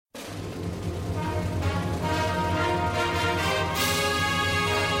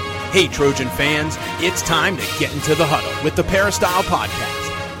Hey, Trojan fans, it's time to get into the huddle with the Peristyle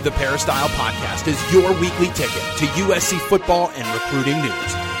Podcast. The Peristyle Podcast is your weekly ticket to USC football and recruiting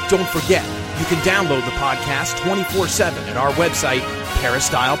news. Don't forget, you can download the podcast 24/7 at our website,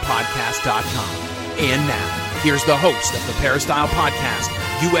 peristylepodcast.com. And now, here's the host of the Peristyle Podcast,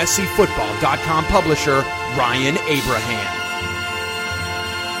 USCFootball.com publisher, Ryan Abraham.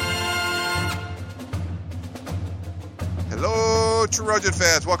 Hello, Trojan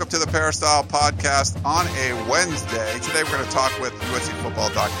fans. Welcome to the Peristyle Podcast on a Wednesday. Today we're going to talk with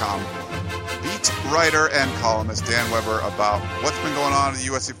USCFootball.com beat writer and columnist Dan Weber about what's been going on in the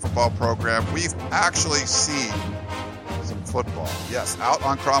USC football program. We've actually seen some football. Yes, out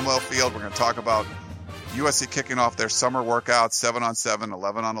on Cromwell Field. We're going to talk about USC kicking off their summer workouts, 7-on-7,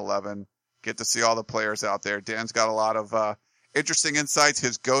 11-on-11. Get to see all the players out there. Dan's got a lot of interesting insights.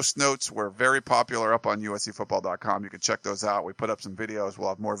 His ghost notes were very popular up on USCFootball.com. You can check those out. We put up some videos. We'll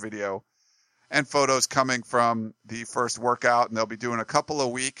have more video and photos coming from the first workout, and they'll be doing a couple a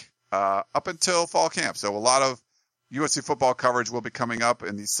week up until fall camp. So a lot of USC football coverage will be coming up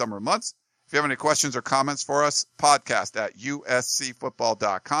in these summer months. If you have any questions or comments for us, podcast at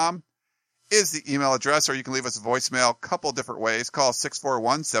USCFootball.com is the email address, or you can leave us a voicemail a couple different ways. Call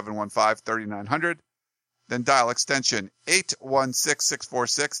 641-715-3900. Then dial extension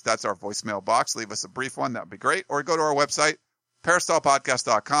 816-646. That's our voicemail box. Leave us a brief one. That would be great. Or go to our website,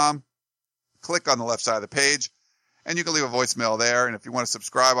 peristylepodcast.com. Click on the left side of the page, and you can leave a voicemail there. And if you want to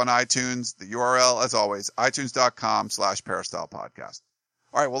subscribe on iTunes, the URL, as always, itunes.com/peristylepodcast.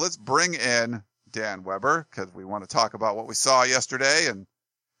 All right, well, let's bring in Dan Weber because we want to talk about what we saw yesterday and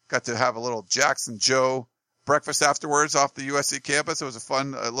got to have a little Jackson Joe breakfast afterwards off the USC campus. It was a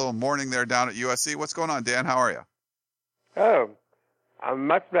fun little morning there down at USC. What's going on, Dan? How are you? Oh, I'm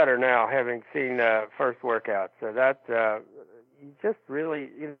much better now, having seen first workout. So that you just really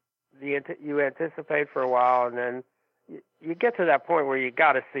you anticipate for a while, and then you get to that point where you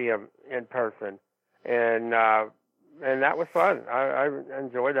got to see them in person, and that was fun. I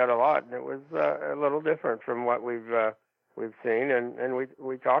enjoyed that a lot, and it was a little different from what we've seen, and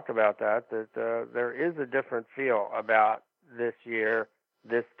we talked about that there is a different feel about this year,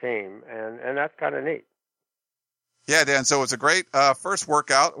 this team, and that's kind of neat. Yeah, Dan. So it was a great first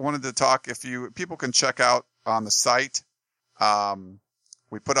workout. I wanted to talk people can check out on the site.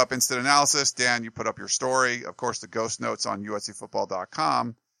 We put up instant analysis. Dan, you put up your story. Of course, the ghost notes on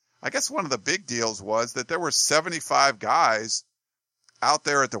USCFootball.com. I guess one of the big deals was that there were 75 guys out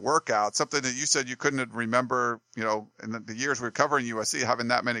there at the workout, something that you said you couldn't remember, in the years we were covering USC, having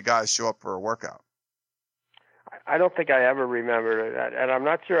that many guys show up for a workout. I don't think I ever remembered that, and I'm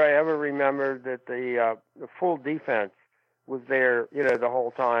not sure I ever remembered that the full defense was there, the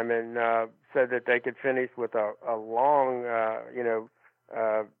whole time, and said that they could finish with a long,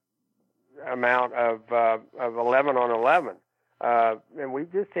 amount of 11-on-11. And we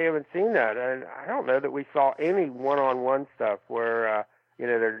just haven't seen that. And I don't know that we saw any one-on-one stuff where,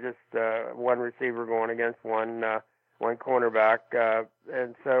 they're just one receiver going against one cornerback.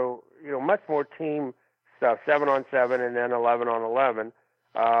 And so, much more team stuff, 7-on-7 and then 11-on-11.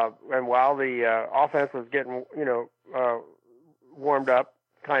 And while the offense was getting, warmed up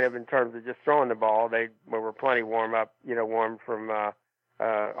kind of in terms of just throwing the ball, they were plenty warm from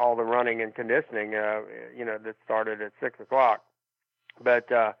all the running and conditioning, that started at 6 o'clock. But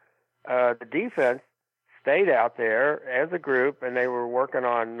the defense stayed out there as a group, and they were working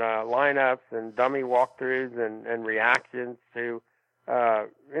on lineups and dummy walkthroughs and reactions to,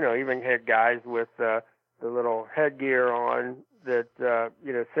 even had guys with the little headgear on that,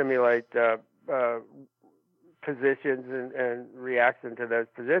 simulate positions and reaction to those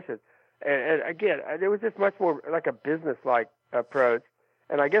positions. And again, there was just much more like a business-like approach.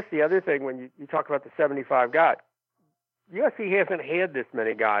 And I guess the other thing, when you talk about the 75 guys, USC hasn't had this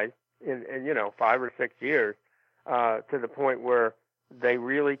many guys in 5 or 6 years to the point where they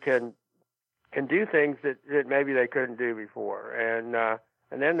really can do things that maybe they couldn't do before. And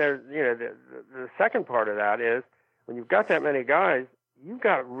then there's the second part of that is when you've got that many guys, you've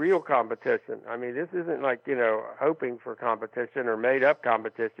got real competition. I mean, this isn't like hoping for competition or made up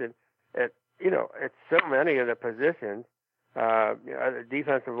competition. It's so many of the positions. The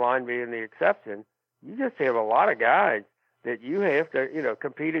defensive line being the exception. You just have a lot of guys that you have to,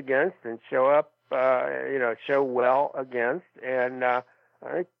 compete against and show up, show well against. And I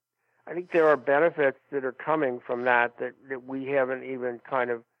think there are benefits that are coming from that we haven't even kind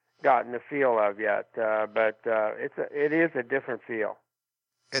of gotten the feel of yet. But it is a different feel.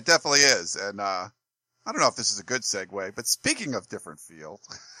 It definitely is. And I don't know if this is a good segue, but speaking of different feel,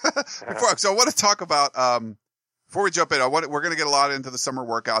 so I want to talk about before we jump in, we're going to get a lot into the summer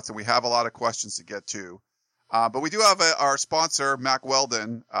workouts, and we have a lot of questions to get to. But we do have our sponsor, Mack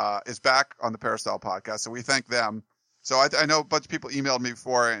Weldon, is back on the Peristyle podcast, so we thank them. So I know a bunch of people emailed me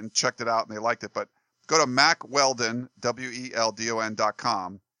before and checked it out, and they liked it. But go to MackWeldon,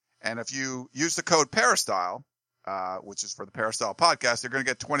 WELDON.com, and if you use the code Peristyle, which is for the Peristyle podcast, you're going to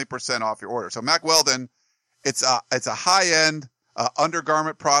get 20% off your order. So Mack Weldon, it's a high-end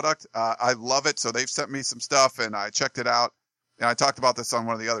undergarment product. I love it. So they've sent me some stuff, and I checked it out, and I talked about this on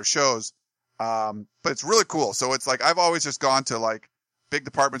one of the other shows. But it's really cool. So it's like, I've always just gone to like big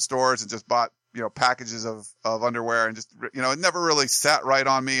department stores and just bought, packages of underwear, and just, it never really sat right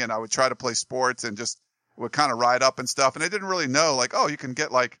on me. And I would try to play sports and just would kind of ride up and stuff. And I didn't really know, like, oh, you can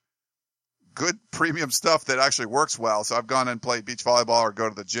get like good premium stuff that actually works well. So I've gone and played beach volleyball or go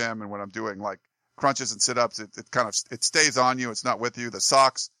to the gym. And when I'm doing like crunches and sit-ups, it stays on you. It's not with you. The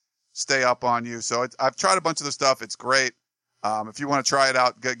socks stay up on you. So I've tried a bunch of the stuff. It's great. If you want to try it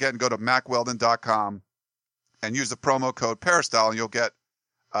out, again, go to MackWeldon.com and use the promo code Peristyle, and you'll get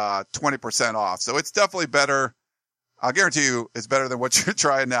 20% off. So it's definitely better. I'll guarantee you it's better than what you're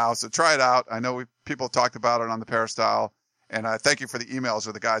trying now. So try it out. I know people talked about it on the Peristyle, and I thank you for the emails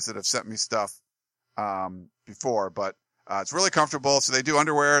or the guys that have sent me stuff before. But it's really comfortable. So they do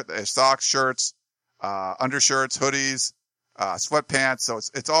underwear, socks, shirts, undershirts, hoodies, sweatpants. So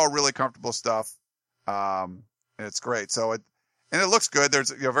it's all really comfortable stuff. And it's great. So it looks good.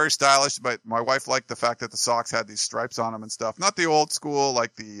 There's, very stylish, but my wife liked the fact that the socks had these stripes on them and stuff. Not the old school,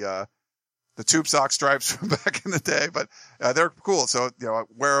 like the tube sock stripes from back in the day, but they're cool. So, I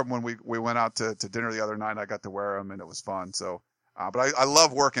wear them when we went out to dinner the other night. I got to wear them, and it was fun. So, but I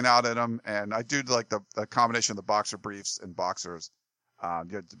love working out in them, and I do like the combination of the boxer briefs and boxers,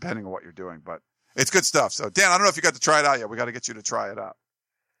 depending on what you're doing, but it's good stuff. So Dan, I don't know if you got to try it out yet. We got to get you to try it out.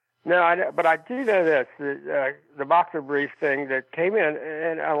 No, but I do know this, the boxer brief thing that came in,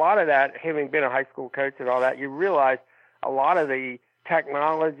 and a lot of that, having been a high school coach and all that, you realize a lot of the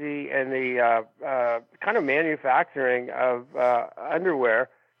technology and the kind of manufacturing of underwear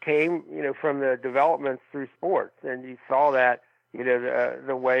came, from the developments through sports. And you saw that,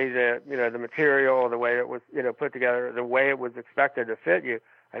 the way that, the material, the way it was, put together, the way it was expected to fit you.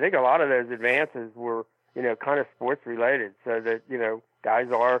 I think a lot of those advances were, kind of sports related, so that,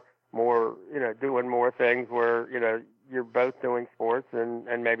 guys are more, doing more things where, you're both doing sports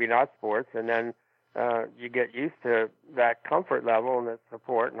and maybe not sports. And then you get used to that comfort level and the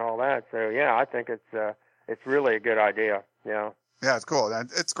support and all that. So, yeah, I think it's really a good idea. Yeah. Yeah, it's cool.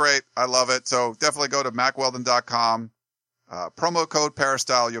 It's great. I love it. So definitely go to MackWeldon.com, promo code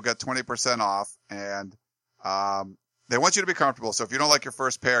Peristyle. You'll get 20% off. And they want you to be comfortable. So if you don't like your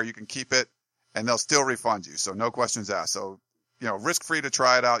first pair, you can keep it, and they'll still refund you. So no questions asked. So, risk-free to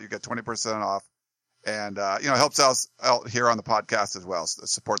try it out. You get 20% off. And, it helps us out here on the podcast as well. So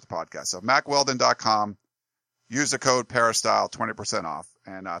support the podcast. So MackWeldon.com, use the code Peristyle, 20% off.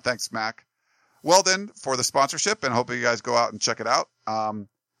 And thanks, Mack Weldon, for the sponsorship, and hope you guys go out and check it out.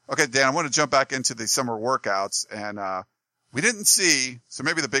 Okay, Dan, I want to jump back into the summer workouts. And we didn't see, so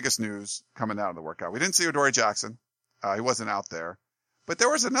maybe the biggest news coming out of the workout, we didn't see Adoree Jackson. He wasn't out there. But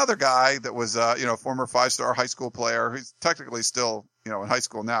there was another guy that was, former 5-star high school player who's technically still, in high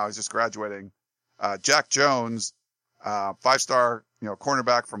school now. He's just graduating. Jack Jones, 5-star,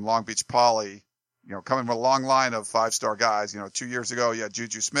 cornerback from Long Beach Poly, coming with a long line of 5-star guys. 2 years ago, you had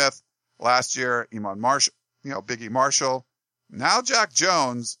Juju Smith. Last year, Iman Marshall, Biggie Marshall. Now Jack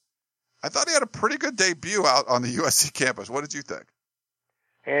Jones. I thought he had a pretty good debut out on the USC campus. What did you think?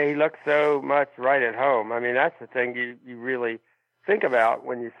 Yeah, he looked so much right at home. I mean, that's the thing you really think about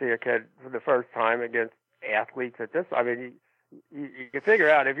when you see a kid for the first time against athletes at this. I mean, you can figure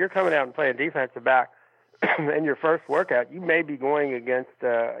out if you're coming out and playing defensive back in your first workout, you may be going against,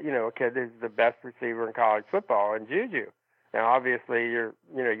 a kid who's the best receiver in college football, and Juju. Now, obviously, you're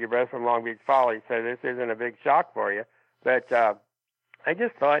both from Long Beach Poly, so this isn't a big shock for you. But I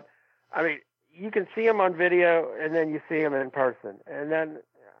just thought, I mean, you can see him on video, and then you see him in person. And then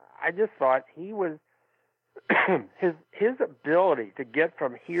I just thought he was his ability to get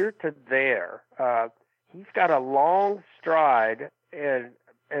from here to there. He's got a long stride and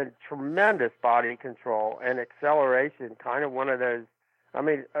tremendous body control and acceleration. Kind of one of those. I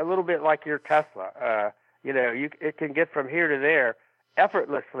mean, a little bit like your Tesla. It can get from here to there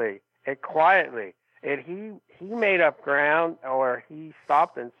effortlessly and quietly. And he made up ground, or he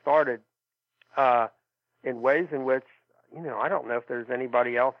stopped and started in ways in which, I don't know if there's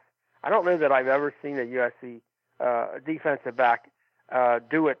anybody else. I don't know that I've ever seen a USC defensive back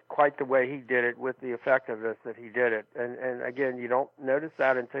do it quite the way he did it with the effectiveness that he did it. And again, you don't notice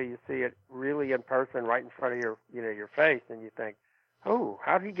that until you see it really in person right in front of your face, and you think, oh,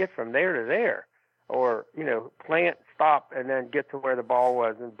 how did he get from there to there? Or, plant, stop, and then get to where the ball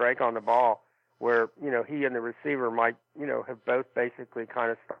was and break on the ball where, he and the receiver might, have both basically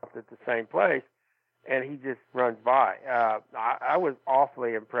kind of stopped at the same place, and he just runs by. I was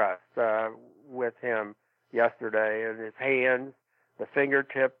awfully impressed with him yesterday, and his hands, the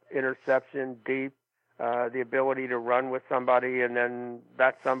fingertip interception deep, the ability to run with somebody, and then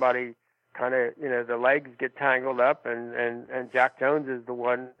that somebody kind of, the legs get tangled up, and Jack Jones is the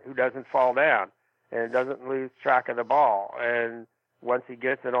one who doesn't fall down and doesn't lose track of the ball. And once he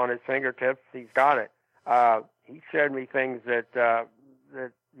gets it on his fingertips, he's got it. He showed me things that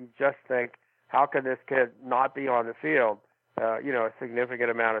you just think, how can this kid not be on the field, a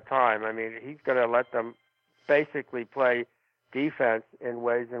significant amount of time? I mean, he's going to let them basically play defense in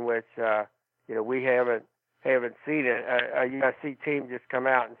ways in which, we haven't seen it. A USC team just come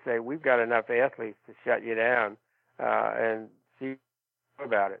out and say, we've got enough athletes to shut you down, and see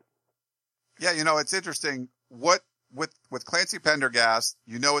about it. Yeah, it's interesting. With Clancy Pendergast,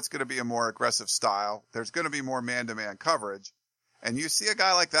 it's going to be a more aggressive style. There's going to be more man-to-man coverage. And you see a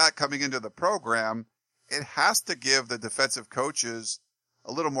guy like that coming into the program, it has to give the defensive coaches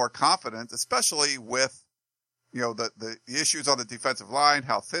a little more confidence, especially with, the issues on the defensive line,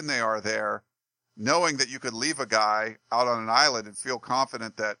 how thin they are there, knowing that you could leave a guy out on an island and feel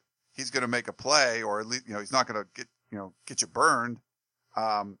confident that he's going to make a play, or at least, he's not going to get you burned.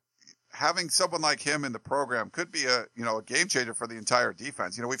 Having someone like him in the program could be a game changer for the entire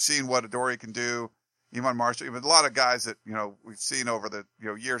defense. We've seen what Adoree can do, Iman Marshall, even a lot of guys that, we've seen over the,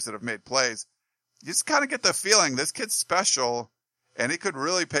 years that have made plays. You just kind of get the feeling this kid's special, and he could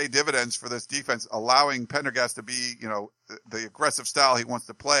really pay dividends for this defense, allowing Pendergast to be, the aggressive style he wants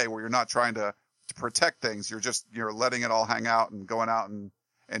to play, where you're not trying to protect things. You're letting it all hang out and going out and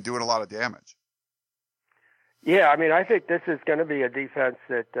doing a lot of damage. Yeah, I mean, I think this is going to be a defense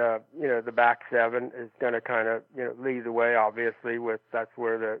that, the back seven is going to kind of, lead the way, obviously, that's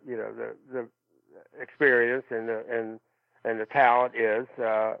where the experience and the talent is.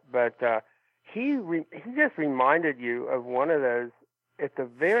 But he just reminded you of one of those at the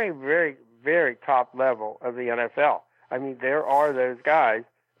very, very, very top level of the NFL. I mean, there are those guys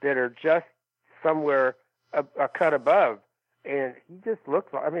that are just somewhere a cut above. And he just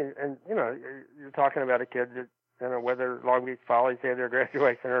looks like, you're talking about a kid that, whether Long Beach Follies had their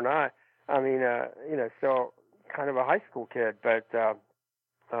graduation or not. I mean, still kind of a high school kid, but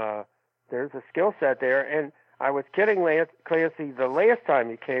there's a skill set there. And I was kidding Clancy the last time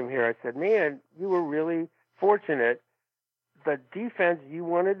he came here. I said, man, you were really fortunate. The defense you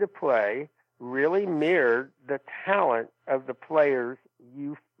wanted to play really mirrored the talent of the players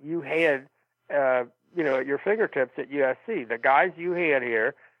you had, at your fingertips at USC. The guys you had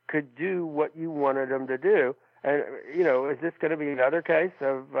here could do what you wanted them to do. And, is this going to be another case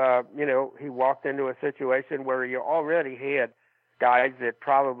of, he walked into a situation where you already had guys that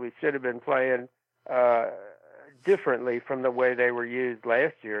probably should have been playing differently from the way they were used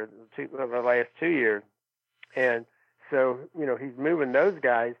last year, the last 2 years. And so, he's moving those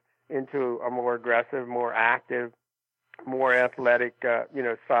guys into a more aggressive, more active, more athletic,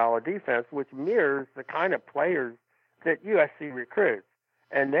 style of defense, which mirrors the kind of players that USC recruits.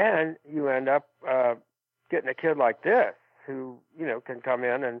 And then you end up getting a kid like this who, can come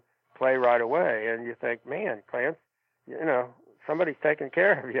in and play right away. And you think, man, Clance, somebody's taking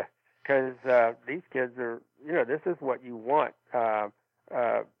care of you, because these kids are, this is what you want.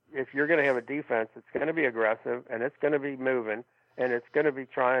 If you're going to have a defense, it's going to be aggressive, and it's going to be moving, and it's going to be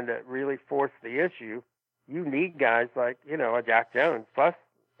trying to really force the issue. You need guys like, a Jack Jones, plus,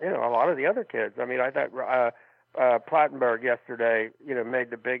 a lot of the other kids. I mean, I thought Plattenberg yesterday, made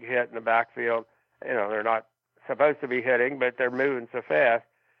the big hit in the backfield. They're not supposed to be hitting, but they're moving so fast.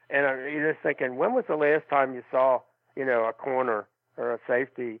 And you're just thinking, when was the last time you saw, a corner or a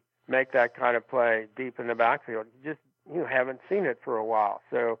safety make that kind of play deep in the backfield? You haven't seen it for a while.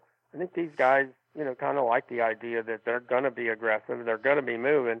 So I think these guys, kind of like the idea that they're going to be aggressive, they're going to be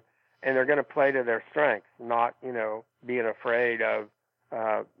moving, and they're going to play to their strengths, not, being afraid of,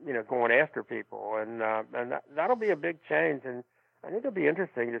 going after people. And that'll be a big change. And I think it'll be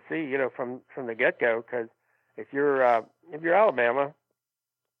interesting to see, from the get-go, because if you're Alabama,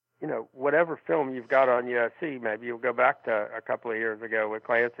 whatever film you've got on USC, maybe you'll go back to a couple of years ago with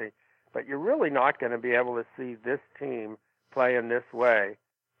Clancy, but you're really not going to be able to see this team play in this way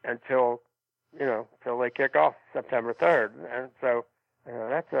until they kick off September 3rd. And so,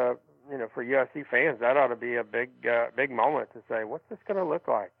 that's for USC fans, that ought to be a big moment to say, what's this going to look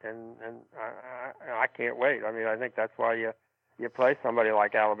like? And I can't wait. I mean, I think that's why you play somebody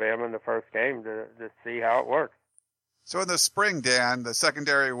like Alabama in the first game to see how it works. So in the spring, Dan, the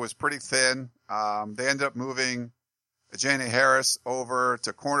secondary was pretty thin. They ended up moving Ajane Harris over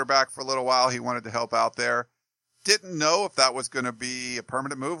to cornerback for a little while. He wanted to help out there. Didn't know if that was going to be a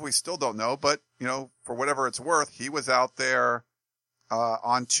permanent move. We still don't know, but for whatever it's worth, he was out there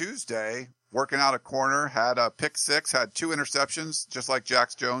on Tuesday working out a corner, had a pick six, had 2 interceptions, just like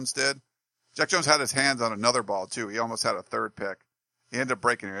Jax Jones did. Jack Jones had his hands on another ball too. He almost had a third pick. He ended up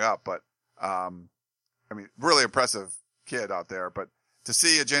breaking it up, but really impressive kid out there. But to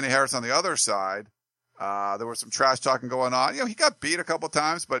see Ajane Harris on the other side, there was some trash talking going on. He got beat a couple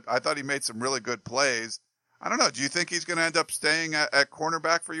times, but I thought he made some really good plays. I don't know. Do you think he's going to end up staying at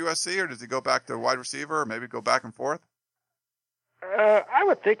cornerback for USC, or does he go back to wide receiver, or maybe go back and forth? I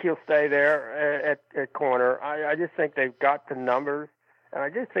would think he'll stay there at corner. I just think they've got the numbers, and I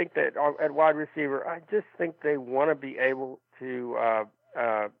just think that at wide receiver, I just think they want to be able to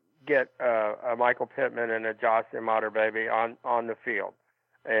get a Michael Pittman and a Josh Imatorbhebhe on the field,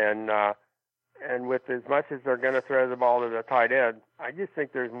 and with as much as they're going to throw the ball to the tight end, I just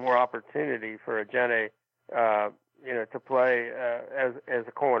think there's more opportunity for Ajane to play as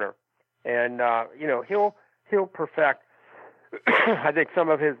a corner, and he'll perfect. I think some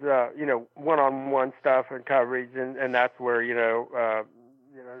of his one-on-one stuff and coverage, and that's where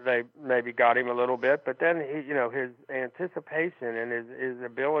they maybe got him a little bit, but then his anticipation and his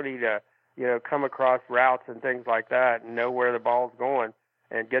ability to come across routes and things like that and know where the ball's going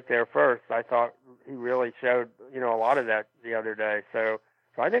and get there first. I thought he really showed a lot of that the other day. So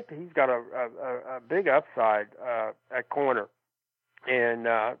I think he's got a big upside at corner, and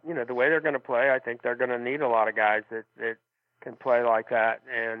the way they're going to play, I think they're going to need a lot of guys that can play like that,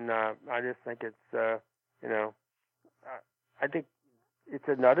 and I just think it's I think it's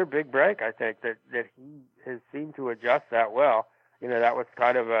another big break. I think that he has seemed to adjust that well. That was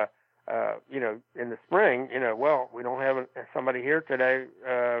kind of a in the spring. Well, we don't have somebody here today.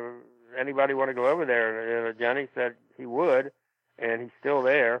 Anybody want to go over there? And Johnny said he would, and he's still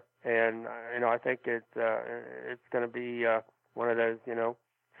there. And I think it's going to be one of those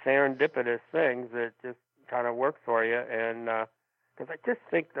serendipitous things that just kind of works for you, and because I just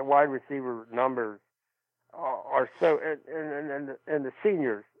think the wide receiver numbers are so, and the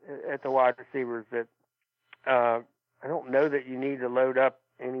seniors at the wide receivers that I don't know that you need to load up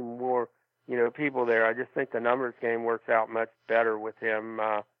any more people there. I just think the numbers game works out much better with him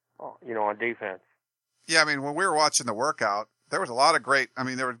on defense. Yeah, I mean, when we were watching the workout, there was a lot of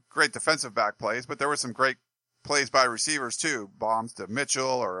there were great defensive back plays, but there were some great plays by receivers too. Bombs to Mitchell,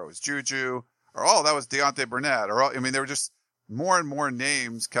 or it was Juju, or that was Deontay Burnett, there were just more and more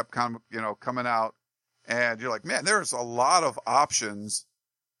names kept coming out, and you're like, man, there's a lot of options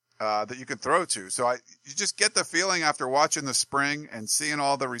that you can throw to. So you just get the feeling after watching the spring and seeing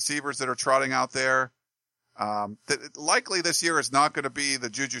all the receivers that are trotting out there, that likely this year is not going to be the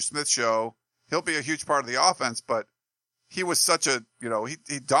Juju Smith show. He'll be a huge part of the offense, but he was such a,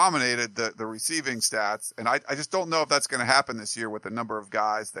 he dominated the receiving stats, and I just don't know if that's going to happen this year with the number of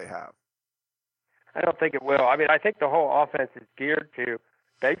guys they have. I don't think it will. I mean, I think the whole offense is geared to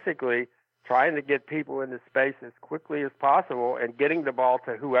basically trying to get people into space as quickly as possible and getting the ball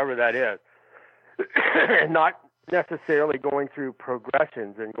to whoever that is, and not necessarily going through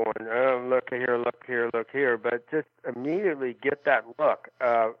progressions and going, oh, look here, look here, look here, but just immediately get that look,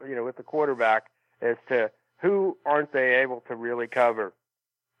 with the quarterback as to who aren't they able to really cover.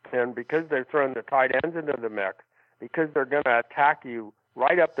 And because they're throwing the tight ends into the mix, because they're going to attack you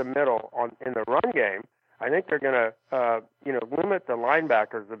right up the middle in the run game, I think they're going to, limit the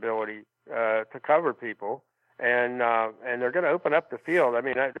linebackers' ability to cover people, and they're going to open up the field. I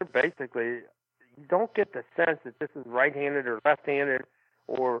mean, they're basically, you don't get the sense that this is right-handed or left-handed,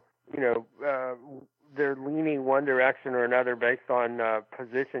 or they're leaning one direction or another based on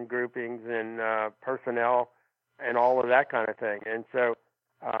position groupings and personnel and all of that kind of thing. And so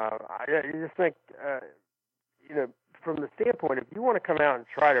I just think, from the standpoint, if you want to come out and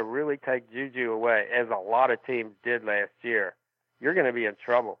try to really take Juju away, as a lot of teams did last year, you're going to be in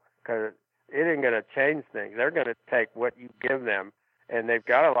trouble, because it ain't going to change things. They're going to take what you give them, and they've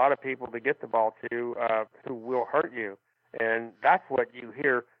got a lot of people to get the ball to who will hurt you. And that's what you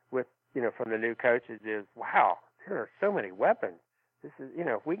hear with, from the new coaches is, wow, there are so many weapons. This is,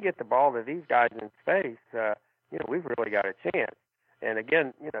 if we get the ball to these guys in space, we've really got a chance. And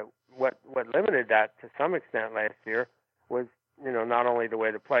again, what limited that to some extent last year was, not only the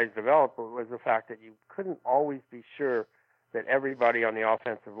way the plays developed, but was the fact that you couldn't always be sure that everybody on the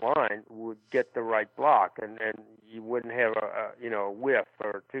offensive line would get the right block, and you wouldn't have a whiff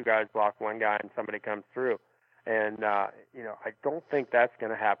or two guys block one guy and somebody comes through. And I don't think that's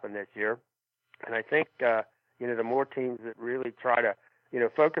going to happen this year. And I think the more teams that really try to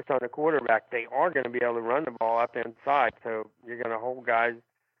focus on the quarterback, they are going to be able to run the ball up inside. So you're going to hold guys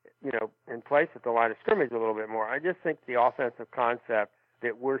in place at the line of scrimmage a little bit more. I just think the offensive concept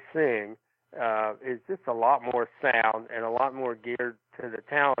that we're seeing is just a lot more sound and a lot more geared to the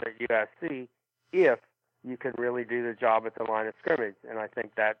talent at USC if you can really do the job at the line of scrimmage. And I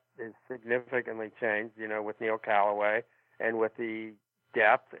think that is significantly changed, with Neil Callaway and with the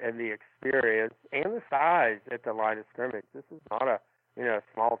depth and the experience and the size at the line of scrimmage. This is not a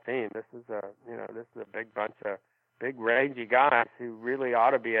small team. This is a big bunch of big rangy guys who really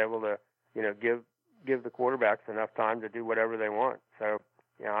ought to be able to give the quarterbacks enough time to do whatever they want. So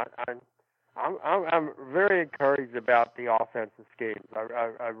I'm very encouraged about the offensive schemes.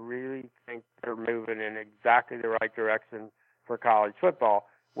 I really think they're moving in exactly the right direction for college football,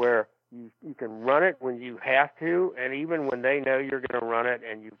 where you can run it when you have to, and even when they know you're going to run it,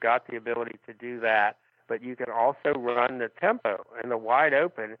 and you've got the ability to do that. But you can also run the tempo and the wide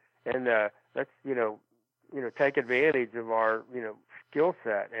open, and let's take advantage of our skill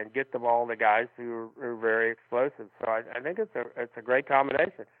set and get the ball to guys who are very explosive. So I think it's a great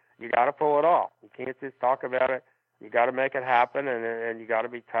combination. You got to pull it off. You can't just talk about it. You got to make it happen, and you got to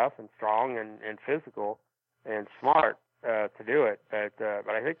be tough and strong and physical and smart to do it. But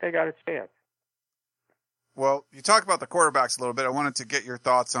I think they got a chance. Well, you talk about the quarterbacks a little bit. I wanted to get your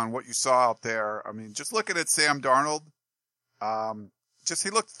thoughts on what you saw out there. I mean, just looking at Sam Darnold, he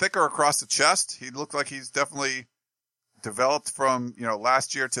looked thicker across the chest. He looked like he's definitely developed from,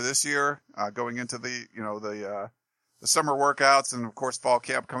 last year to this year, going into the summer workouts and, of course, fall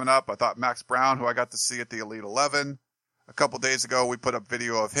camp coming up. I thought Max Brown, who I got to see at the Elite 11 a couple days ago, we put up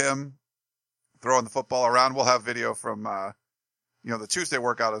video of him throwing the football around. We'll have video from, the Tuesday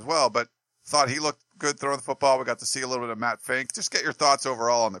workout as well, but thought he looked good throwing the football. We got to see a little bit of Matt Fink. Just get your thoughts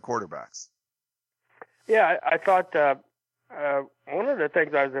overall on the quarterbacks. Yeah, I thought one of the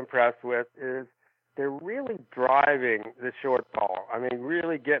things I was impressed with is they're really driving the short ball. I mean,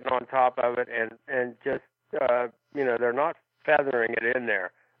 really getting on top of it and just, they're not feathering it in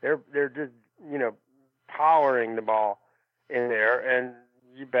there. They're just, powering the ball in there, and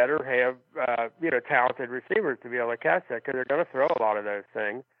you better have, talented receivers to be able to catch that, because they're going to throw a lot of those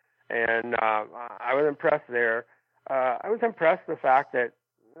things. And I was impressed there. I was impressed with the fact that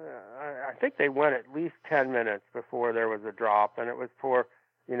I think they went at least 10 minutes before there was a drop, and it was for,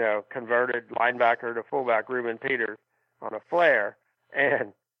 converted linebacker to fullback Ruben Peters on a flare.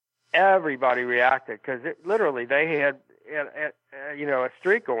 And everybody reacted, because literally they had, a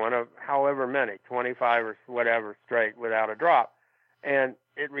streak going of however many, 25 or whatever straight without a drop. And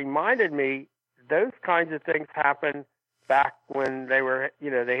it reminded me those kinds of things happened back when they were,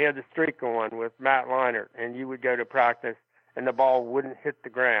 they had the streak going with Matt Leinart, and you would go to practice and the ball wouldn't hit the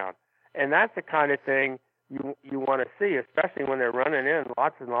ground. And that's the kind of thing you want to see, especially when they're running in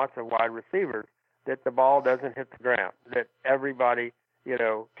lots and lots of wide receivers, that the ball doesn't hit the ground, that everybody,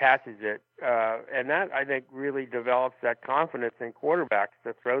 catches it. And that, I think, really develops that confidence in quarterbacks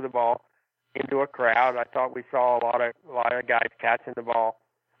to throw the ball into a crowd. I thought we saw a lot of guys catching the ball,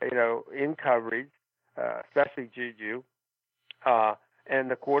 in coverage, especially Juju, and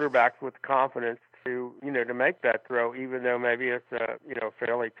the quarterbacks with confidence to make that throw, even though maybe it's a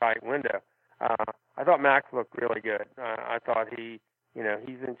fairly tight window. I thought Max looked really good. I thought he's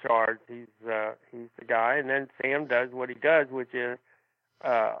in charge. He's the guy. And then Sam does what he does, which is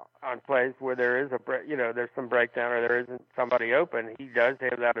on plays where there is there's some breakdown or there isn't somebody open, he does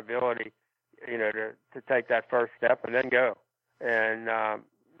have that ability, to take that first step and then go. And I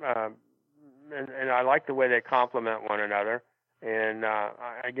like the way they complement one another. And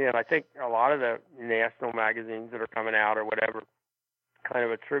I think a lot of the national magazines that are coming out or whatever kind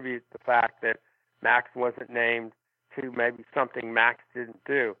of attribute the fact that Max wasn't named to maybe something Max didn't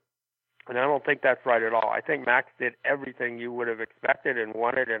do. And I don't think that's right at all. I think Max did everything you would have expected and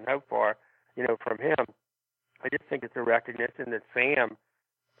wanted and hoped for, from him. I just think it's a recognition that Sam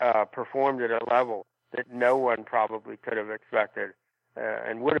performed at a level that no one probably could have expected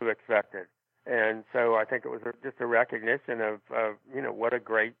and would have expected. And so I think it was just a recognition of what a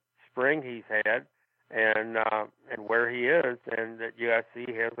great spring he's had and where he is, and that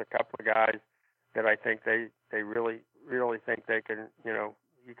USC has a couple of guys that I think they really think they can,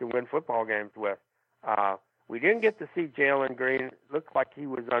 you can win football games with. We didn't get to see Jalen Green. It looked like he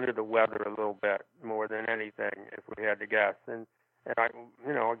was under the weather a little bit more than anything, if we had to guess. And I,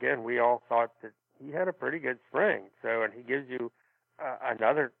 again, we all thought that he had a pretty good spring. So, and he gives you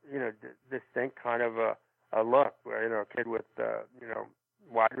another, distinct kind of a look where, a kid with,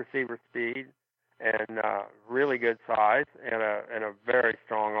 wide receiver speed and really good size and a very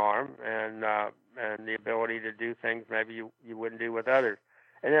strong arm and the ability to do things maybe you wouldn't do with others.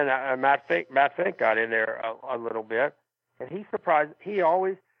 And then Matt Fink got in there a little bit, and he surprised. He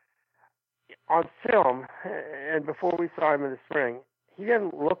always, on film, and before we saw him in the spring, he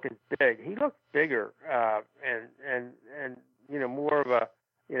didn't look as big. He looked bigger and more of a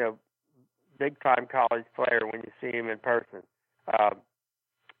big time college player when you see him in person.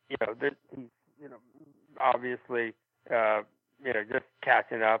 He's obviously just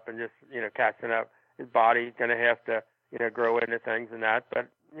catching up and catching up. His body's going to have to grow into things and that, but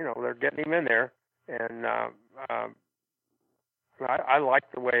they're getting him in there, and I like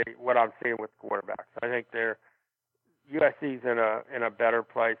what I'm seeing with quarterbacks. I think USC's in a better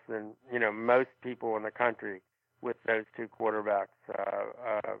place than most people in the country with those two quarterbacks,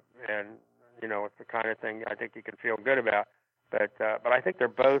 and it's the kind of thing I think you can feel good about. But I think they're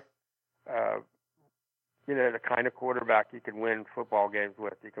both the kind of quarterback you can win football games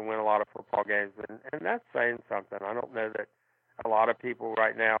with. You can win a lot of football games, and that's saying something. I don't know that a lot of people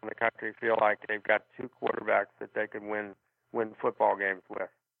right now in the country feel like they've got two quarterbacks that they can win football games with.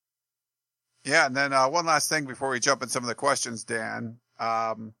 Yeah, and then one last thing before we jump in some of the questions, Dan.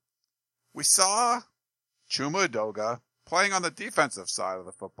 We saw Chuma Edoga playing on the defensive side of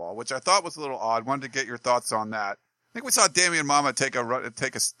the football, which I thought was a little odd. Wanted to get your thoughts on that. I think we saw Damian Mama take a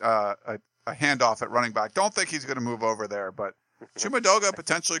handoff at running back. Don't think he's going to move over there, but Chuma Edoga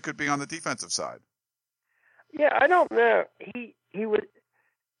potentially could be on the defensive side. Yeah, I don't know. He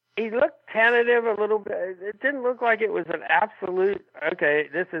looked tentative a little bit. It didn't look like it was an absolute, okay,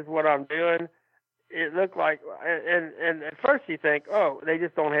 this is what I'm doing. It looked like, and at first you think, oh, they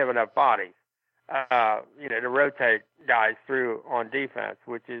just don't have enough bodies, to rotate guys through on defense,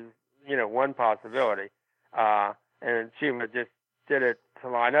 which is, one possibility. And Chuma just did it to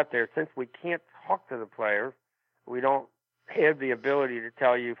line up there. Since we can't talk to the players, we don't have the ability to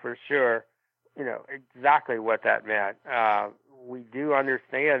tell you for sure, exactly what that meant. We do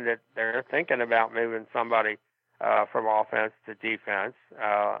understand that they're thinking about moving somebody from offense to defense.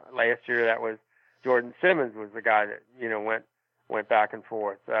 Last year, that was Jordan Simmons was the guy that went back and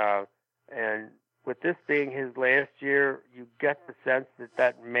forth. And with this being his last year, you get the sense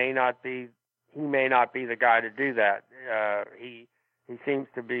that he may not be the guy to do that. He seems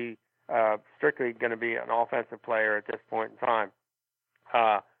to be strictly going to be an offensive player at this point in time.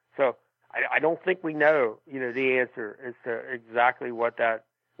 So I don't think we know, the answer as to exactly what that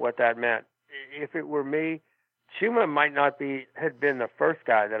meant. If it were me, Chuma might not had been the first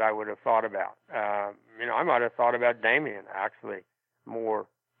guy that I would have thought about. I might have thought about Damian actually more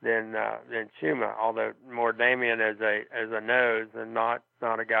than Chuma, although more Damian as a nose and not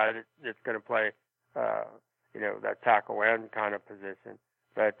a guy that's going to play, that tackle end kind of position.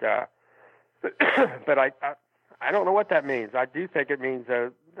 But but I don't know what that means. I do think it means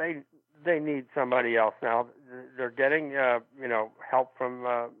they need somebody else now. They're getting help from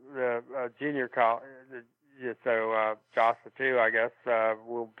the junior college. So Josh too, I guess,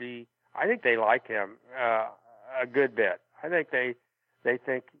 will be. I think they like him a good bit. I think they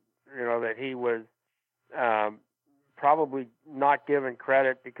think that he was probably not given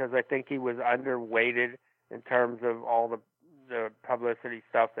credit because I think he was underweighted in terms of all the publicity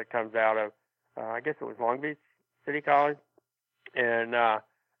stuff that comes out of I guess it was Long Beach City College, and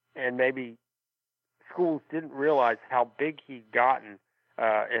maybe schools didn't realize how big he'd gotten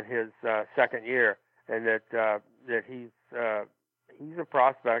in his second year, and that he's a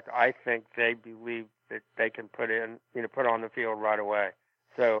prospect. I think they believe that they can put on the field right away.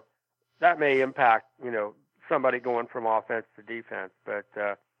 So that may impact somebody going from offense to defense, but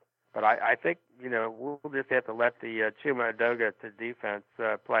I think we'll just have to let the Chuma Edoga to defense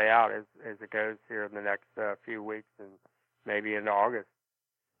play out as it goes here in the next few weeks and maybe into August.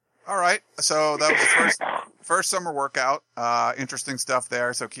 All right. So that was the first summer workout. Interesting stuff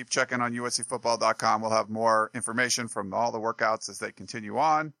there. So keep checking on USCfootball.com. We'll have more information from all the workouts as they continue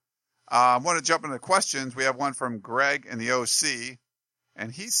on. I want to jump into the questions. We have one from Greg in the OC,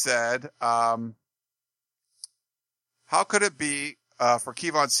 and he said, how could it be for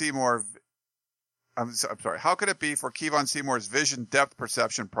Kevon Seymour? I'm sorry. How could it be for Kevon Seymour's vision depth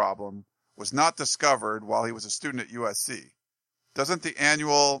perception problem was not discovered while he was a student at USC? Doesn't the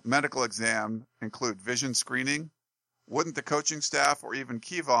annual medical exam include vision screening? Wouldn't the coaching staff or even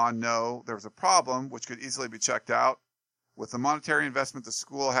Kevon know there was a problem which could easily be checked out? With the monetary investment the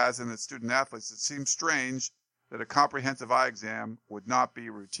school has in its student athletes, it seems strange that a comprehensive eye exam would not be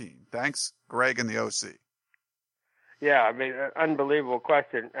routine? Thanks, Greg and the OC. Yeah, I mean, unbelievable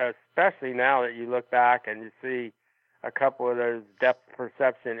question, especially now that you look back and you see a couple of those depth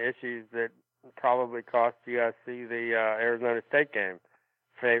perception issues that probably cost USC the Arizona State game.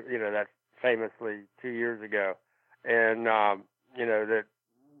 That's famously 2 years ago. And, that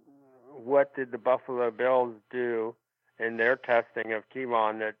what did the Buffalo Bills do in their testing of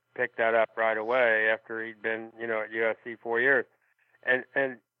Kevon that picked that up right away after he'd been, at USC 4 years?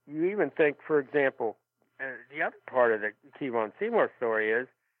 And you even think, for example, the other part of the Kevon Seymour story is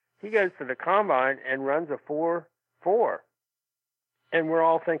he goes to the combine and runs a 4.4. And we're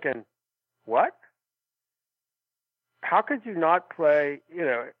all thinking, what? How could you not play,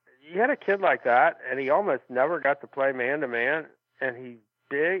 you had a kid like that, and he almost never got to play man-to-man, and he's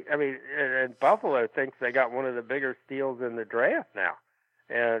big. I mean, and Buffalo thinks they got one of the bigger steals in the draft now.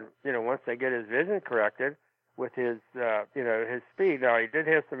 And, once they get his vision corrected with his, his speed. Now, he did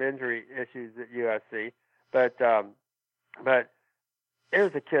have some injury issues at USC, but it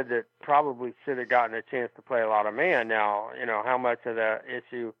was a kid that probably should have gotten a chance to play a lot of man. Now, how much of that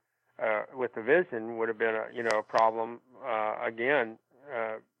issue with the vision would have been a problem again.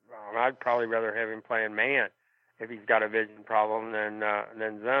 I'd probably rather have him playing man if he's got a vision problem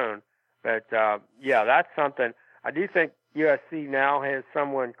than zone. But that's something. I do think USC now has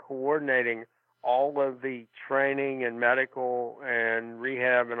someone coordinating all of the training and medical and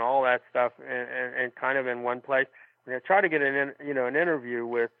rehab and all that stuff, and kind of in one place. We're going to try to get an interview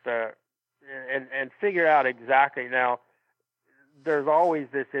with and figure out exactly. Now, there's always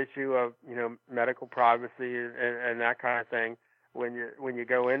this issue of medical privacy and that kind of thing when you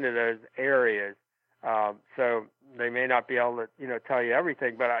go into those areas. So they may not be able to tell you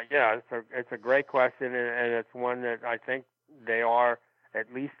everything, but it's a great question, and it's one that I think they are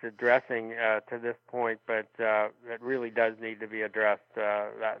at least addressing to this point, but it really does need to be addressed.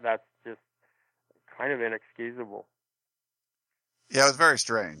 That's just kind of inexcusable. Yeah, it was very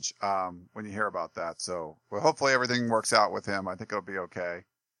strange when you hear about that. So, well, hopefully everything works out with him. I think it'll be okay.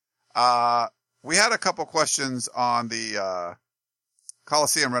 We had a couple questions on the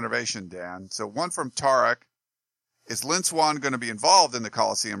Coliseum renovation, Dan. So one from Tarek. Is Lynn Swann going to be involved in the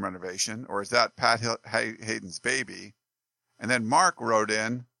Coliseum renovation, or is that Pat Hayden's baby? And then Mark wrote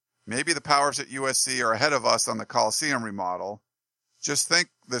in, maybe the powers at USC are ahead of us on the Coliseum remodel. Just think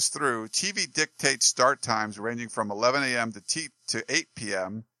this through. TV dictates start times ranging from 11 a.m. to 8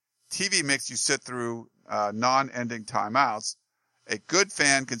 p.m. TV makes you sit through non-ending timeouts. A good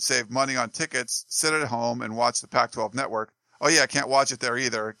fan can save money on tickets, sit at home, and watch the Pac-12 network. Oh, yeah, I can't watch it there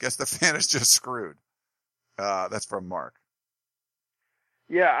either. Guess the fan is just screwed. That's from Mark.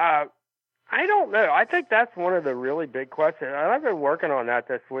 Yeah, I don't know. I think that's one of the really big questions. And I've been working on that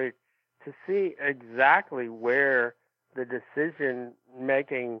this week to see exactly where the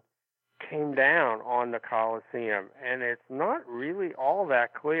decision-making came down on the Coliseum. And it's not really all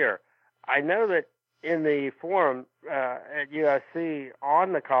that clear. I know that in the forum at USC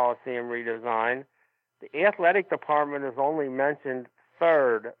on the Coliseum redesign, the athletic department is only mentioned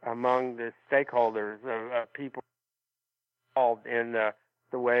third among the stakeholders of people involved in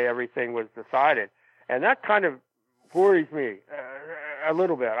the way everything was decided. And that kind of worries me a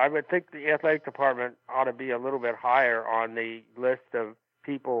little bit. I would think the athletic department ought to be a little bit higher on the list of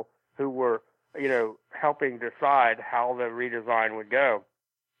people who were, helping decide how the redesign would go.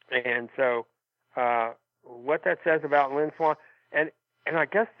 And so what that says about Lynn Swann, and I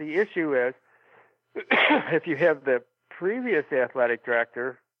guess the issue is if you have the previous athletic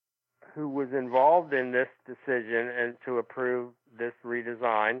director who was involved in this decision and to approve this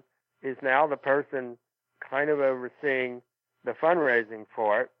redesign is now the person kind of overseeing the fundraising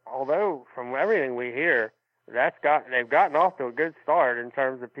for it. Although from everything we hear, they've gotten off to a good start in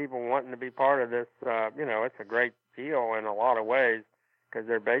terms of people wanting to be part of this. It's a great deal in a lot of ways because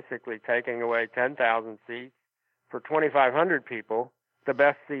they're basically taking away 10,000 seats for 2,500 people, the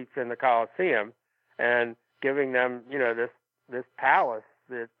best seats in the Coliseum, and giving them, this palace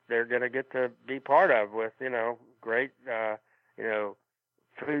that they're going to get to be part of with, great,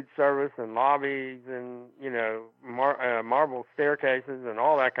 food service and lobbies and, marble staircases and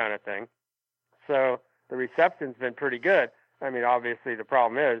all that kind of thing. So the reception's been pretty good. I mean, obviously the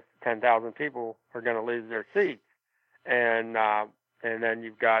problem is 10,000 people are going to lose their seats. And then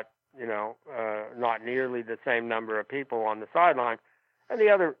you've got, not nearly the same number of people on the sideline. And the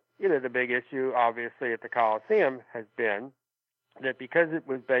other, the big issue, obviously, at the Coliseum has been that because it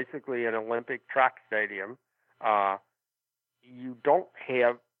was basically an Olympic track stadium, you don't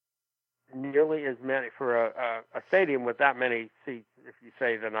have nearly as many for a stadium with that many seats. If you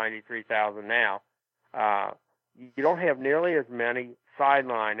say the 93,000 now, you don't have nearly as many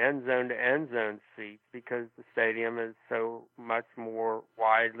sideline, end zone to end zone seats because the stadium is so much more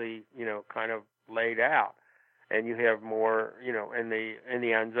widely, kind of laid out, and you have more, in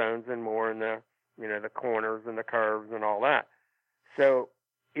the end zones and more in the, the corners and the curves and all that. So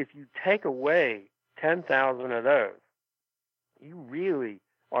if you take away 10,000 of those, you really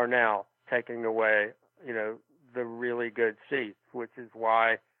are now taking away, the really good seats, which is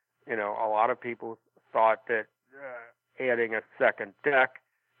why, a lot of people thought that adding a second deck,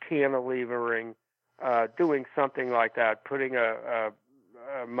 cantilevering, doing something like that, putting a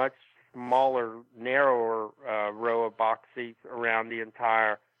much smaller, narrower row of box seats around the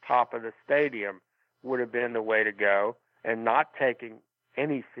entire top of the stadium would have been the way to go, and not taking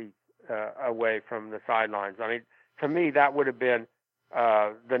any seats away from the sidelines. I mean, to me, that would have been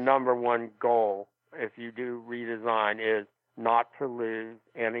the number one goal if you do redesign, is not to lose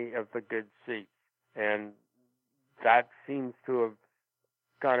any of the good seats. And that seems to have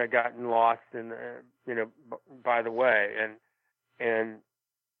kind of gotten lost in, by the way. And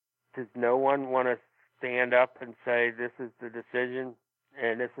does no one want to stand up and say, this is the decision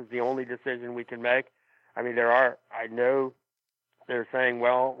and this is the only decision we can make? I mean, I know they're saying,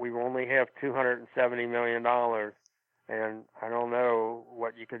 well, we only have $270 million, and I don't know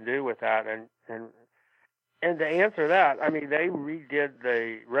what you can do with that. And to answer that, I mean, they redid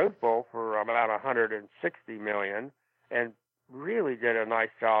the Rose Bowl for about $160 million, and really did a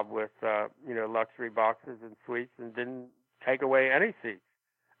nice job with, luxury boxes and suites, and didn't take away any seats.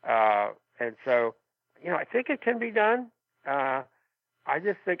 And so, I think it can be done. I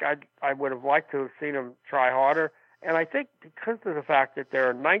just think I would have liked to have seen them try harder. And I think because of the fact that there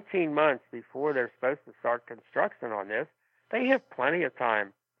are 19 months before they're supposed to start construction on this, they have plenty of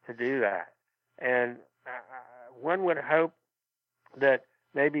time to do that. And one would hope that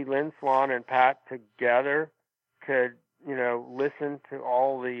maybe Lynn Swan and Pat together could, listen to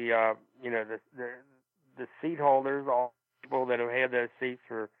all the, the seat holders, all people that have had those seats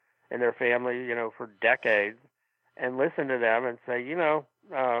in their family, for decades, and listen to them and say,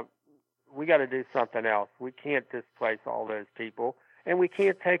 we got to do something else. We can't displace all those people, and we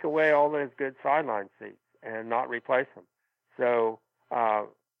can't take away all those good sideline seats and not replace them. So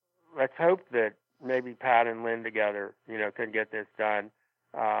let's hope that maybe Pat and Lynn together, can get this done,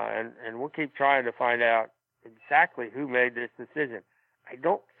 and we'll keep trying to find out exactly who made this decision. I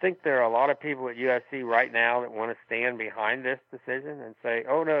don't think there are a lot of people at USC right now that want to stand behind this decision and say,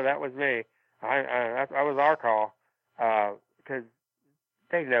 "Oh no, that was me. That was our call," because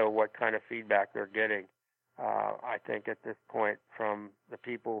they know what kind of feedback they're getting. I think at this point from the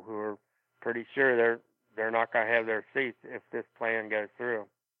people who are pretty sure they're not going to have their seats if this plan goes through.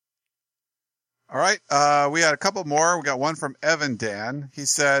 All right. We had a couple more. We got one from Evan Dan. He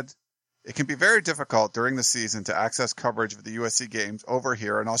said, it can be very difficult during the season to access coverage of the USC games over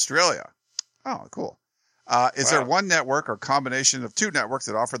here in Australia. Oh, cool. Is there one network or combination of two networks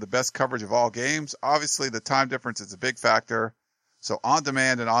that offer the best coverage of all games? Obviously, the time difference is a big factor, so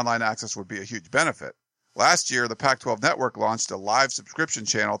on-demand and online access would be a huge benefit. Last year, the Pac-12 Network launched a live subscription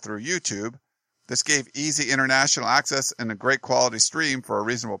channel through YouTube. This gave easy international access and a great quality stream for a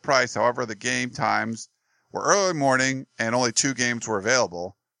reasonable price. However, the game times were early morning and only 2 games were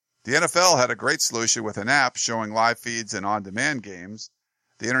available. The NFL had a great solution with an app showing live feeds and on-demand games.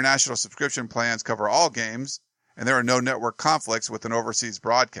 The international subscription plans cover all games, and there are no network conflicts with an overseas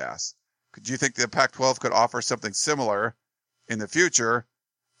broadcast. Do you think the Pac-12 could offer something similar in the future?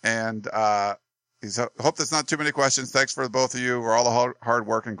 And hope that's not too many questions. Thanks for both of you for all the hard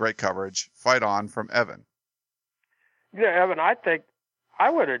work and great coverage. Fight on, from Evan. Yeah, Evan, I think I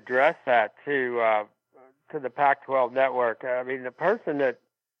would address that to the Pac-12 network. I mean, the person that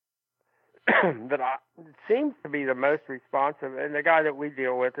seems to be the most responsive, and the guy that we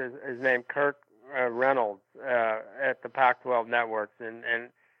deal with is named Kirk Reynolds at the Pac-12 networks, and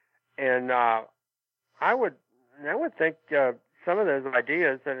I would think some of those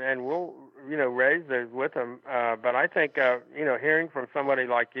ideas, and we'll raise those with them. But I think hearing from somebody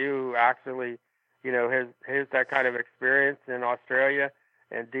like you who actually has that kind of experience in Australia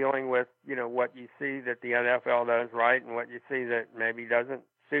and dealing with what you see that the NFL does right and what you see that maybe doesn't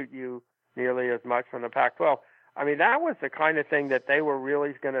suit you nearly as much from the Pac-12. I mean, that was the kind of thing that they were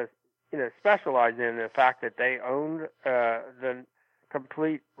really going to specialize in, the fact that they owned the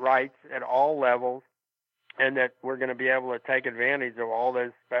complete rights at all levels, and that we're going to be able to take advantage of all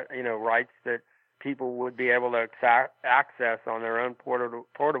those rights that people would be able to access on their own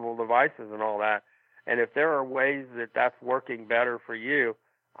portable devices and all that. And if there are ways that that's working better for you,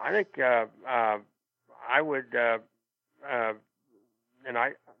 I think I would, and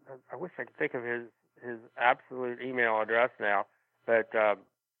I wish I could think of his his absolute email address now, but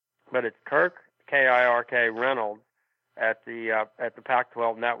it's Kirk Kirk Reynolds at the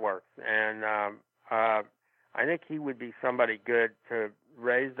Pac-12 networks, and I think he would be somebody good to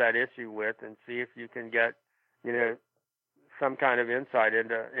raise that issue with and see if you can get, some kind of insight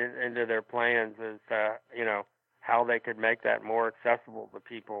into their plans as to, how they could make that more accessible to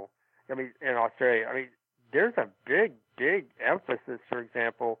people. I mean, in Australia, there's a big emphasis, for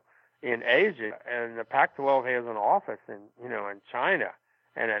example, in Asia, and the Pac-12 has an office in China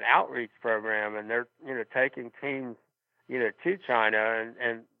and an outreach program, and they're, taking teams, to China,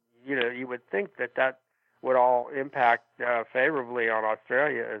 and you would think that would all impact favorably on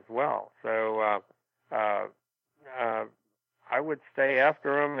Australia as well. So I would stay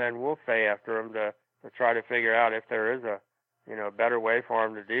after them, and we'll stay after them to try to figure out if there is a better way for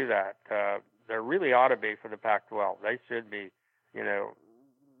them to do that. There really ought to be for the Pac-12. They should be,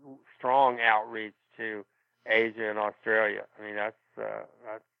 strong outreach to Asia and Australia. I mean, that's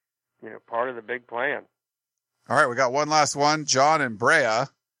part of the big plan. All right, we got one last one. John in Brea.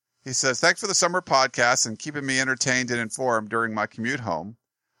 He says, thanks for the summer podcast and keeping me entertained and informed during my commute home.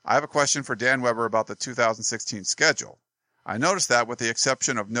 I have a question for Dan Weber about the 2016 schedule. I noticed that with the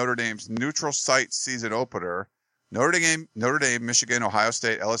exception of Notre Dame's neutral site season opener, Notre Dame, Michigan, Ohio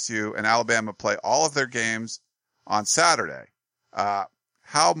State, LSU, and Alabama play all of their games on Saturday.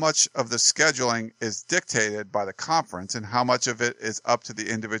 How much of the scheduling is dictated by the conference and how much of it is up to the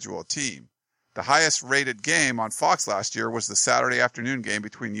individual team? The highest rated game on Fox last year was the Saturday afternoon game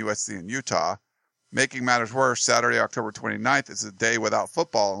between USC and Utah. Making matters worse, Saturday, October 29th is a day without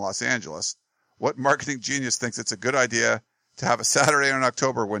football in Los Angeles. What marketing genius thinks it's a good idea to have a Saturday in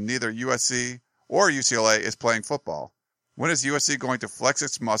October when neither USC or UCLA is playing football? When is USC going to flex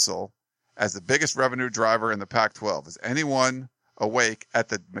its muscle as the biggest revenue driver in the Pac-12? Is anyone awake at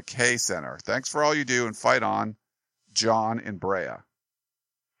the McKay Center? Thanks for all you do and fight on. John in Brea.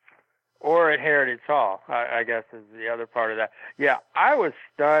 Or at Heritage Hall, I guess is the other part of that. Yeah, I was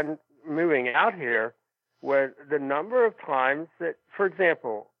stunned moving out here with the number of times that, for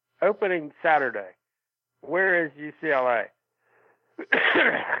example, opening Saturday, where is UCLA?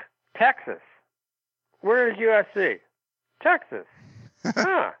 Texas. Where is USC? Texas.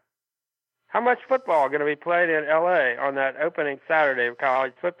 Huh. How much football going to be played in LA on that opening Saturday of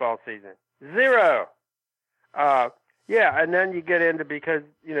college football season? 0. Yeah, and then you get into, because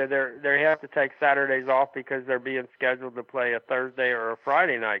they have to take Saturdays off because they're being scheduled to play a Thursday or a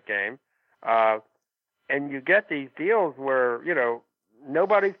Friday night game, and you get these deals where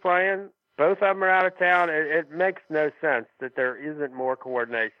nobody's playing, both of them are out of town. It makes no sense that there isn't more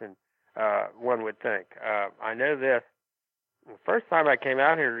coordination. One would think. I know this. The first time I came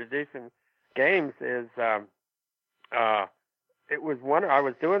out here to do some games is it was I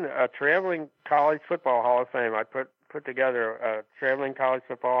was doing a traveling college football Hall of Fame. I put together a traveling college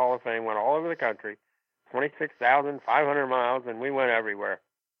football Hall of Fame, went all over the country, 26,500 miles, and we went everywhere.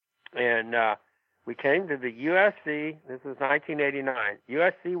 And we came to the USC. This was 1989.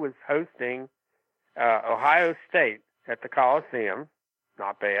 USC was hosting Ohio State at the Coliseum.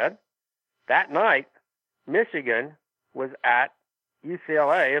 Not bad. That night, Michigan was at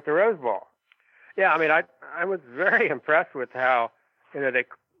UCLA at the Rose Bowl. Yeah, I was very impressed with how that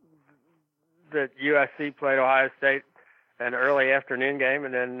USC played Ohio State an early afternoon game,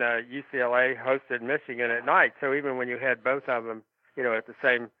 and then UCLA hosted Michigan at night. So even when you had both of them,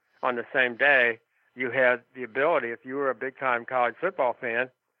 on the same day, you had the ability, if you were a big time college football fan,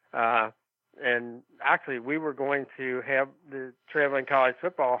 and actually we were going to have the Traveling College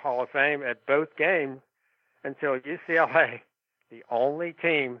Football Hall of Fame at both games until UCLA, the only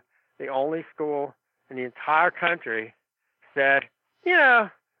team, the only school in the entire country, said,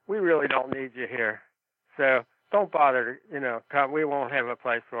 we really don't need you here. So don't bother to, come. We won't have a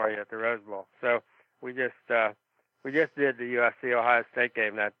place for you at the Rose Bowl. So we just did the USC Ohio State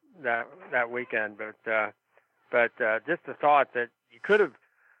game that weekend. But just the thought that you could have,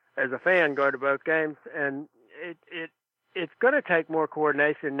 as a fan, go to both games, and it's going to take more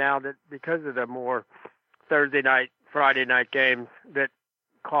coordination now that because of the more Thursday night, Friday night games that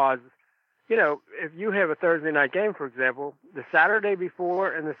cause. If you have a Thursday night game, for example, the Saturday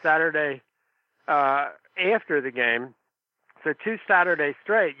before and the Saturday after the game, so 2 Saturdays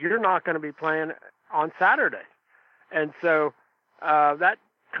straight, you're not going to be playing on Saturday. And so that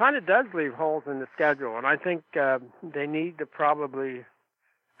kind of does leave holes in the schedule. And I think they need to probably,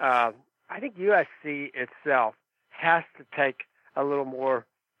 I think USC itself has to take a little more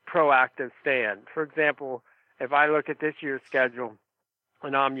proactive stand. For example, if I look at this year's schedule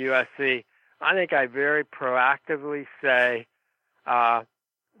and I'm USC, I think I very proactively say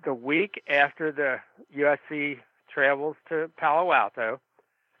the week after the USC travels to Palo Alto,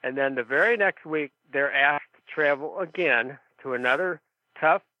 and then the very next week they're asked to travel again to another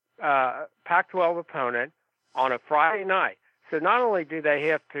tough Pac-12 opponent on a Friday night. So not only do they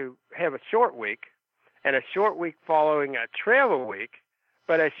have to have a short week and a short week following a travel week,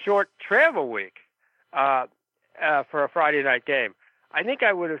 but a short travel week for a Friday night game. I think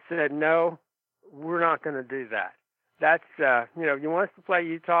I would have said, no, we're not going to do that. That's, you want us to play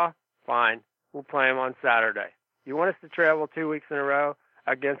Utah? Fine. We'll play them on Saturday. You want us to travel 2 weeks in a row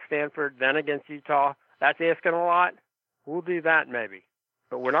against Stanford, then against Utah? That's asking a lot. We'll do that maybe.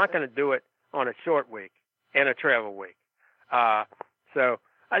 But we're not going to do it on a short week and a travel week. So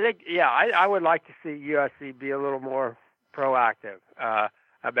I think, I would like to see USC be a little more proactive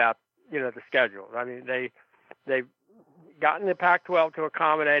about, the schedule. I mean, they've gotten the Pac-12 to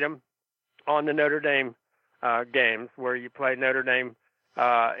accommodate them on the Notre Dame games, where you play Notre Dame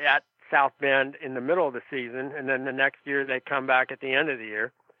at South Bend in the middle of the season, and then the next year they come back at the end of the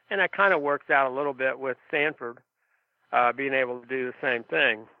year. And that kind of works out a little bit with Stanford being able to do the same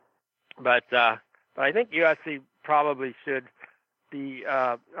thing. But I think USC probably should be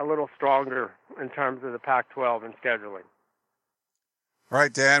a little stronger in terms of the Pac-12 and scheduling. All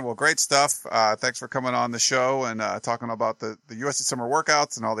right, Dan. Well, great stuff. Thanks for coming on the show and talking about the USC summer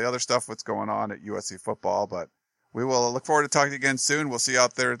workouts and all the other stuff that's going on at USC football. But we will look forward to talking to you again soon. We'll see you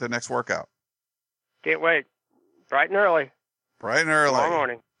out there at the next workout. Can't wait. Bright and early. Bright and early. Tomorrow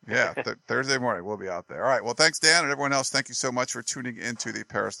morning. Yeah, Thursday morning. We'll be out there. All right. Well, thanks, Dan, and everyone else. Thank you so much for tuning into the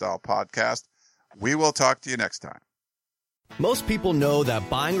Peristyle Podcast. We will talk to you next time. Most people know that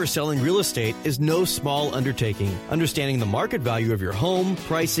buying or selling real estate is no small undertaking. Understanding the market value of your home,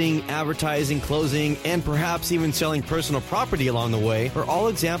 pricing, advertising, closing, and perhaps even selling personal property along the way are all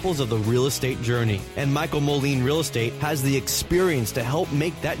examples of the real estate journey. And Michael Moline Real Estate has the experience to help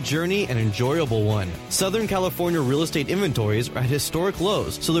make that journey an enjoyable one. Southern California real estate inventories are at historic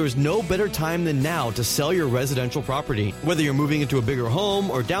lows, so there is no better time than now to sell your residential property. Whether you're moving into a bigger home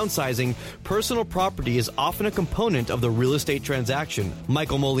or downsizing, personal property is often a component of the real estate transaction.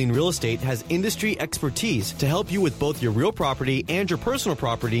 Michael Moline Real Estate has industry expertise to help you with both your real property and your personal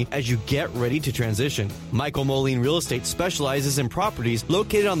property as you get ready to transition. Michael Moline Real Estate specializes in properties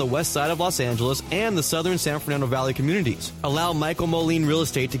located on the west side of Los Angeles and the southern San Fernando Valley communities. Allow Michael Moline Real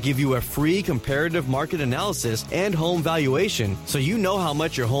Estate to give you a free comparative market analysis and home valuation so you know how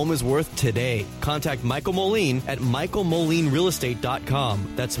much your home is worth today. Contact Michael Moline at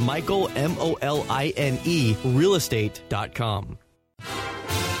michaelmolinerealestate.com. That's Michael, M-O-L-I-N-E, realestate.com.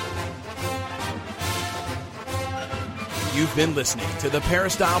 You've been listening to the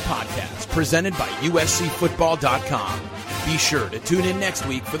Peristyle Podcast, presented by USCFootball.com. Be sure to tune in next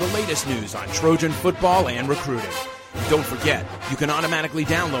week for the latest news on Trojan football and recruiting. And don't forget, you can automatically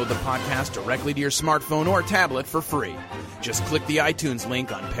download the podcast directly to your smartphone or tablet for free. Just click the iTunes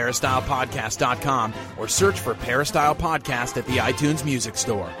link on peristylepodcast.com or search for Peristyle Podcast at the iTunes Music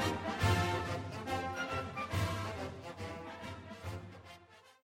Store.